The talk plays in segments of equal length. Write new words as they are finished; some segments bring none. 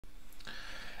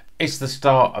It's the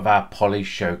start of our Polly's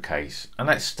showcase, and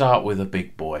let's start with a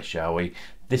big boy, shall we?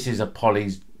 This is a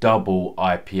Polly's Double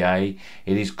IPA.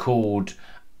 It is called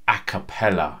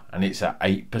Acapella, and it's at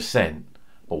 8%.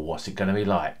 But what's it going to be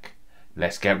like?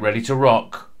 Let's get ready to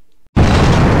rock.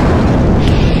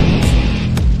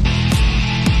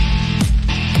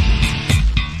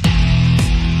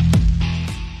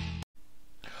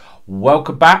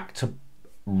 Welcome back to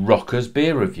Rocker's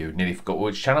Beer Review. Nearly forgot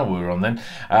which channel we were on then.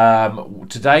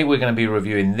 Today we're going to be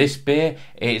reviewing this beer.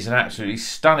 It is an absolutely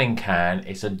stunning can.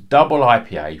 It's a double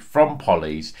IPA from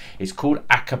Polly's. It's called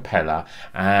Acapella,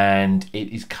 and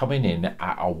it is coming in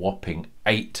at a whopping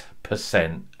 8%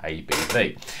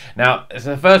 ABV. Now, it's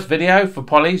the first video for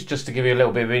Polly's, just to give you a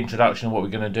little bit of introduction of what we're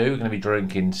going to do. We're going to be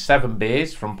drinking 7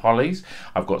 beers from Polly's.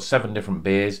 I've got 7 different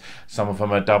beers. Some of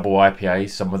them are double IPAs,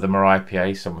 some of them are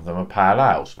IPAs, some of them are pale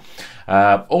ales.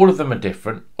 All of them are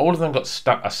different. All of them got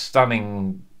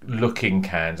stunning looking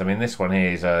cans. I mean, this one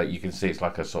here is you can see it's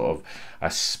like a sort of a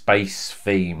space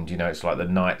themed, you know, it's like the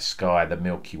night sky, the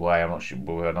Milky Way. I'm not sure,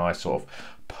 with a nice sort of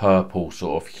purple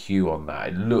sort of hue on that.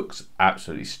 It looks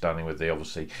absolutely stunning with the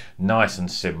obviously nice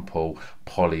and simple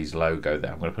Polly's logo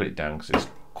there. I'm going to put it down because it's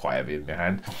quite heavy in my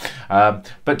hand.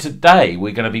 But today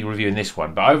we're going to be reviewing this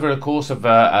one, but over the course of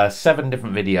 7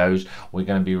 different videos we're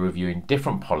going to be reviewing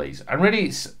different Polly's, and really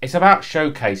it's about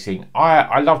showcasing.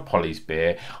 I love Polly's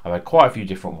beer. I've had quite a few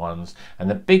different ones, and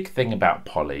the big thing about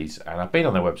Polly's, and I've been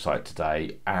on their website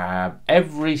today,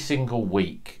 every single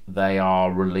week they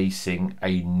are releasing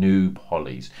a new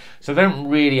Polly's. So they don't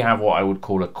really have what I would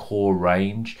call a core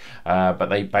range, but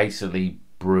they basically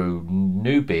brew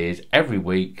new beers every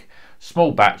week.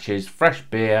 Small batches, fresh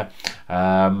beer.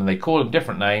 They call them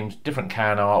different names, different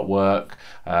can artwork.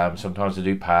 Sometimes they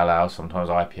do pale ale, sometimes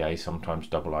IPA, sometimes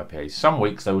double IPAs. Some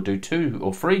weeks they will do 2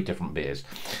 or 3 different beers.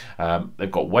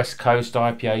 They've got West Coast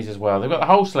IPAs as well. They've got the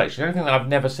whole selection. The only thing that I've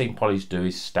never seen Polly's do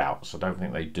is stouts. I don't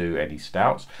think they do any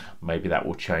stouts. Maybe that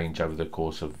will change over the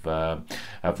course of the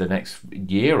next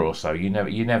year or so. You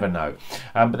never know.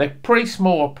 But they're a pretty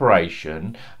small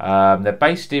operation. They're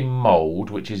based in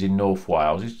Mould, which is in North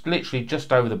Wales. It's literally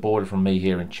just over the border from me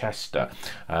here in Chester,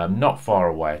 not far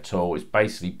away at all. It's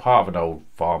basically part of an old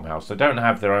farmhouse. They don't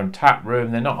have their own tap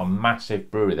room. They're not a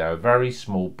massive brewery. They're a very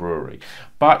small brewery.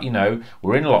 But, you know,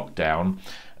 we're in lockdown,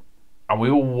 and we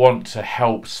all want to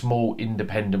help small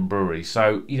independent breweries.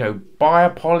 So, you know, buy a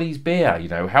Polly's beer, you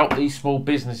know, help these small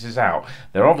businesses out.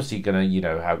 They're obviously going to, you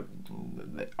know,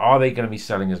 are they going to be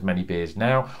selling as many beers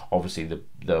now? Obviously,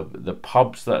 the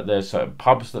pubs, that there's certain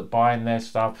pubs that buy in their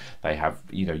stuff. They have,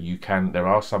 you know, there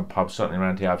are some pubs certainly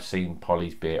around here. I've seen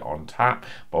Polly's beer on tap,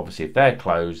 but obviously if they're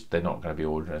closed, they're not going to be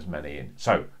ordering as many in.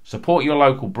 So support your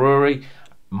local brewery.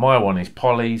 My one is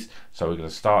Polly's, so we're going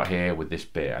to start here with this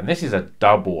beer, and this is a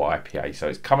double IPA, so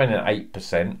it's coming at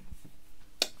 8%.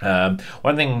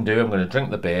 One thing I'm going to do, I'm going to drink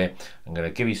the beer. I'm going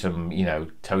to give you some, you know,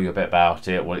 tell you a bit about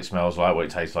it, what it smells like, what it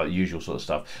tastes like, the usual sort of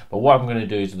stuff. But what I'm going to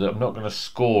do is that I'm not going to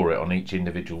score it on each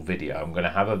individual video. I'm going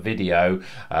to have a video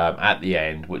at the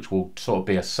end, which will sort of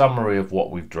be a summary of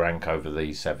what we've drank over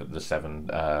the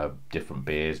seven different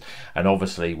beers. And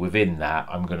obviously within that,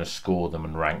 I'm going to score them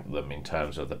and rank them in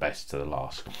terms of the best to the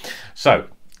last. So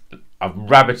I've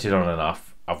rabbited on enough.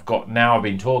 I've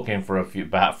been talking for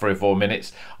about 3 or 4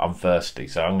 minutes. I'm thirsty,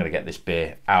 so I'm going to get this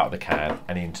beer out of the can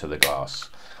and into the glass.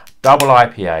 Double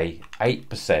IPA,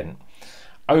 8%.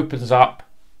 Opens up.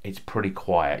 It's pretty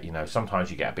quiet. You know,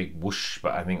 sometimes you get a big whoosh,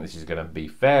 but I think this is going to be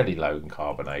fairly low in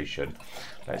carbonation.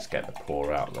 Let's get the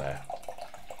pour out there.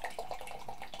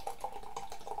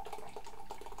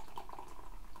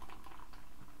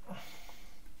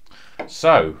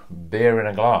 So, beer in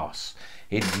a glass.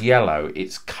 It's yellow,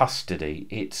 it's custardy,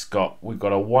 we've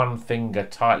got a 1 finger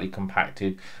tightly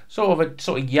compacted, sort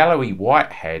of yellowy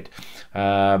white head.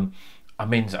 I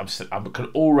mean,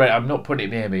 I'm not putting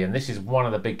it near me, and this is one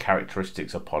of the big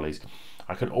characteristics of Polly's.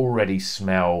 I can already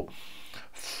smell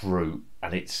fruit,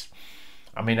 and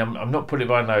I mean, I'm not putting it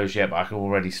in my nose yet, but I can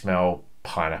already smell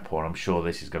pineapple, and I'm sure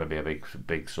this is going to be a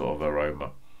big sort of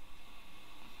aroma.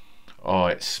 Oh,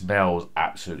 it smells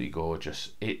absolutely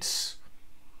gorgeous.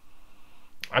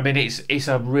 I mean, it's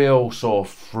a real sort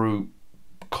of fruit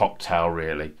cocktail,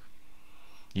 really.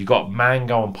 You got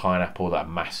mango and pineapple that are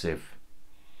massive.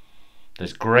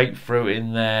 There's grapefruit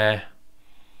in there.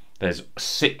 There's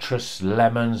citrus,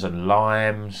 lemons and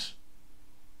limes.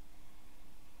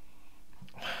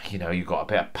 You know, you've got a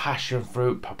bit of passion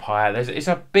fruit, papaya. It's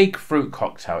a big fruit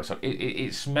cocktail.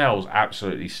 It smells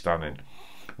absolutely stunning.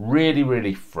 Really,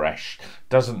 really fresh.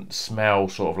 Doesn't smell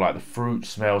sort of like the fruit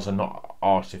smells are not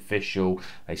artificial.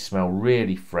 They smell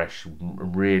really fresh,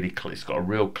 really clean. It's got a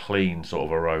real clean sort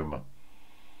of aroma.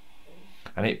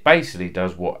 And it basically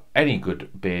does what any good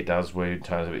beer does, where in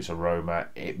terms of its aroma,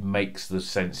 it makes the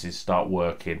senses start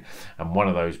working, and one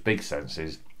of those big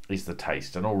senses is the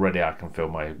taste. And already I can feel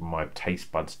my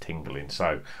taste buds tingling.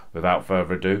 So without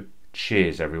further ado,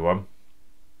 cheers everyone.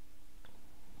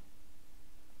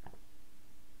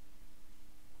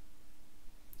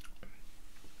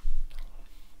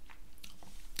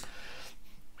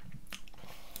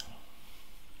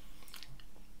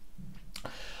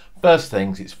 First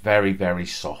things, it's very, very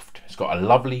soft. It's got a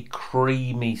lovely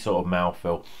creamy sort of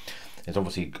mouthfeel. There's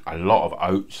obviously a lot of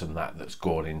oats and that's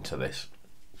gone into this.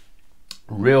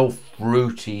 Real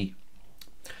fruity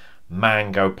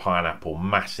mango, pineapple,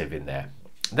 massive in there.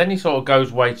 Then he sort of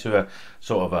goes way to a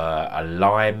sort of a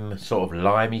lime, sort of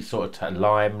limey, sort of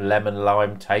lemon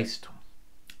lime taste.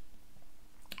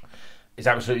 It's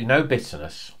absolutely no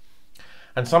bitterness.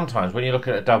 And sometimes when you look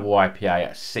at a double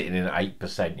IPA sitting in at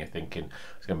 8%, you're thinking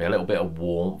there's going to be a little bit of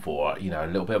warmth or, you know, a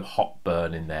little bit of hot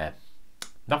burn in there.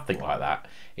 Nothing like that.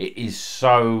 It is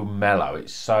so mellow.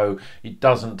 It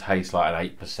doesn't taste like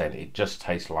an 8%. It just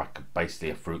tastes like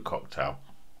basically a fruit cocktail.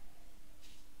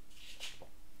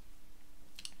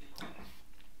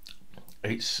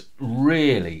 It's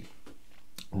really,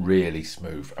 really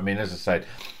smooth. I mean, as I said,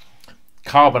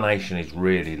 carbonation is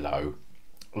really low.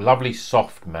 Lovely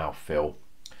soft mouthfeel.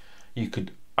 You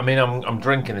could, I mean, I'm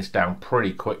drinking this down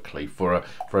pretty quickly for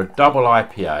a double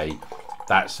IPA.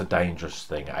 That's a dangerous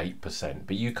thing, 8%.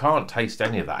 But you can't taste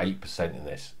any of that 8% in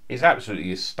this. It's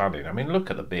absolutely stunning. I mean, look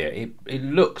at the beer. It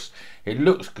looks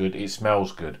good. It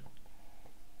smells good.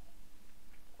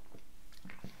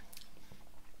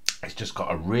 It's just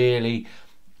got a really,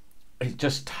 it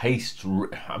just tastes.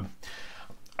 And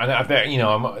I bet, you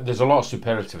know, there's a lot of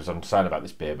superlatives I'm saying about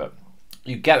this beer, but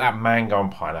you get that mango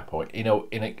and pineapple, you know,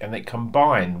 in it, and they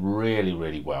combine really,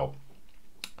 really well.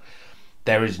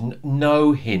 There is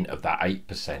no hint of that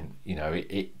 8%. You know,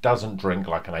 it doesn't drink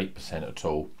like an 8% at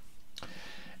all.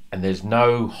 And there's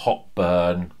no hot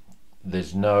burn.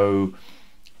 There's no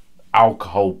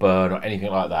alcohol burn or anything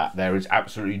like that. There is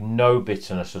absolutely no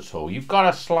bitterness at all. You've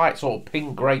got a slight sort of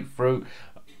pink grapefruit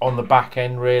on the back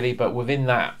end, really, but within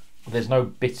that, there's no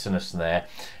bitterness there.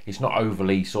 It's not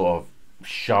overly sort of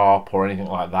sharp or anything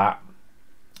like that.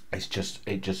 It's just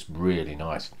really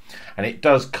nice, and it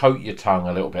does coat your tongue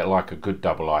a little bit like a good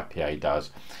double IPA does.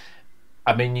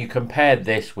 I mean, you compare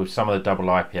this with some of the double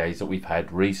IPAs that we've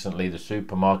had recently, the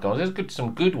supermarket. There's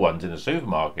some good ones in the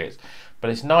supermarkets, but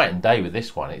it's night and day with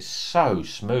this one. It's so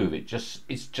smooth.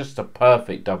 It's just a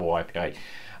perfect double IPA.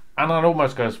 And I'd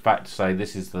almost go as back to say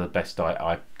this is the best double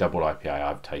IPA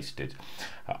I've tasted.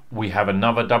 We have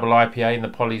another double IPA in the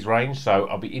Polly's range, so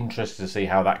I'll be interested to see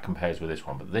how that compares with this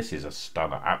one. But this is a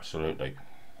stunner, absolutely.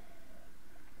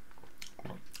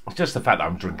 It's just the fact that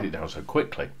I'm drinking it down so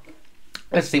quickly.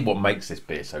 Let's see what makes this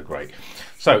beer so great.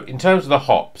 So, in terms of the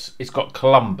hops, it's got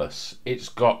Columbus, it's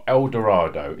got El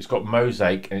Dorado, it's got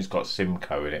Mosaic, and it's got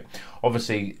Simcoe in it.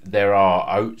 Obviously, there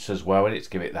are oats as well in it to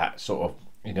give it that sort of,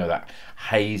 you know, that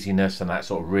haziness and that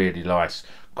sort of really nice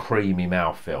creamy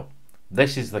mouthfeel.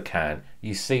 This is the can.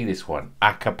 You see this one,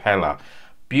 Acapella.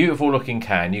 Beautiful looking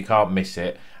can, you can't miss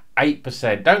it.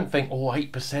 8%. Don't think, oh,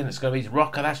 8% it's going to be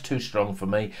rocker. That's too strong for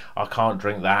me. I can't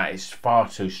drink that. It's far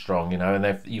too strong, you know. And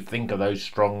if you think of those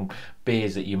strong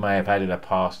beers that you may have had in the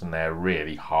past, and they're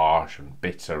really harsh and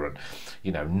bitter and,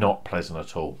 you know, not pleasant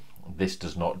at all. This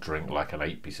does not drink like an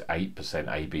 8%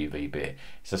 ABV beer.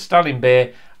 It's a stunning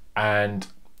beer, and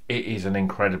it is an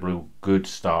incredibly good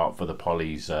start for the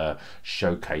Polly's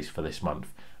showcase for this month.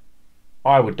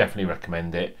 I would definitely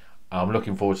recommend it. I'm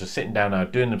looking forward to sitting down now,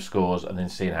 doing the scores, and then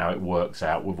seeing how it works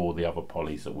out with all the other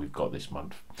Polly's that we've got this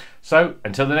month. So,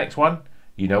 until the next one,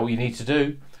 you know what you need to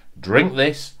do. Drink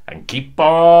this and keep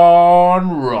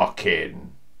on rocking.